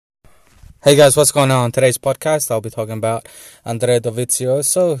Hey guys, what's going on? Today's podcast, I'll be talking about Andrea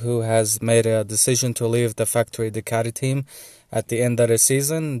Dovizioso, who has made a decision to leave the factory Ducati team at the end of the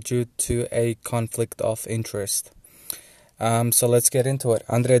season due to a conflict of interest. So let's get into it.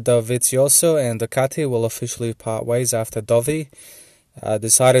 Andrea Dovizioso and Ducati will officially part ways after Dovi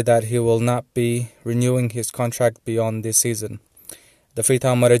decided that he will not be renewing his contract beyond this season. The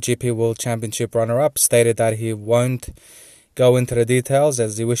three-time MotoGP World Championship runner-up stated that he won't go into the details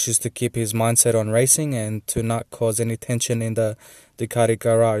as he wishes to keep his mindset on racing and to not cause any tension in the Ducati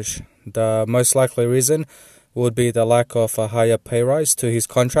garage. The most likely reason would be the lack of a higher pay rise to his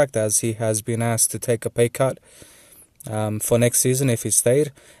contract, as he has been asked to take a pay cut for next season if he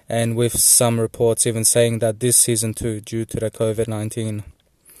stayed, and with some reports even saying that this season too due to the COVID-19.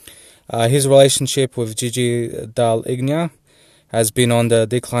 His relationship with Gigi Dall'Igna has been on the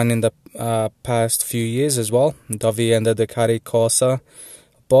decline in the past few years as well. Dovi and the Ducati Corsa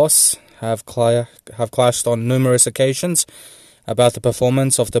boss have clashed on numerous occasions about the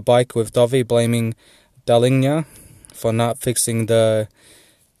performance of the bike, with Dovi blaming Dall'Igna for not fixing the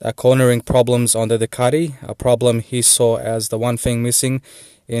cornering problems on the Ducati, a problem he saw as the one thing missing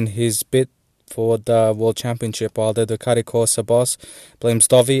in his bid for the World Championship, while the Ducati Corsa boss blames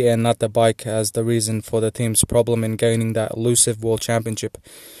Dovi and not the bike as the reason for the team's problem in gaining that elusive World Championship.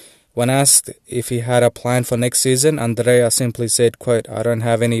 When asked if he had a plan for next season, Andrea simply said, quote, "I don't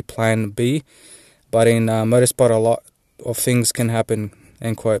have any plan B, but in motorsport a lot of things can happen,"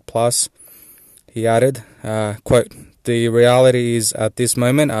 end quote. Plus, he added, quote, "The reality is at this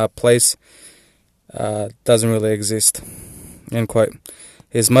moment our place doesn't really exist," end quote.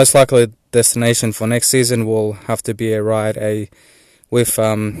 His most likely destination for next season will have to be a ride with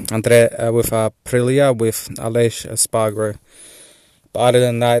Aprilia with Aleix Espargaro. But other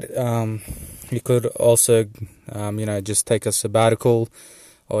than that, he could also just take a sabbatical,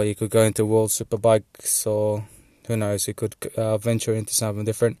 or he could go into World Superbikes, or who knows, he could venture into something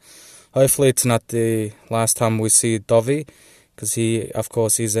different. Hopefully it's not the last time we see Dovi, because of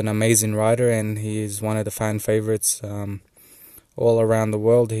course he's an amazing rider and he is one of the fan favorites all around the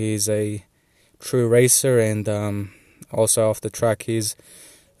world. He's a true racer, and also off the track he's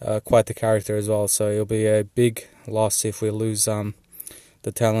quite the character as well, so it'll be a big loss if we lose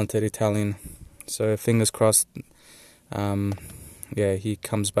the talented Italian. So fingers crossed he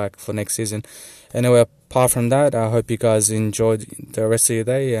comes back for next season. Anyway, apart from that, I hope you guys enjoyed the rest of your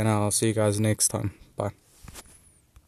day, and I'll see you guys next time.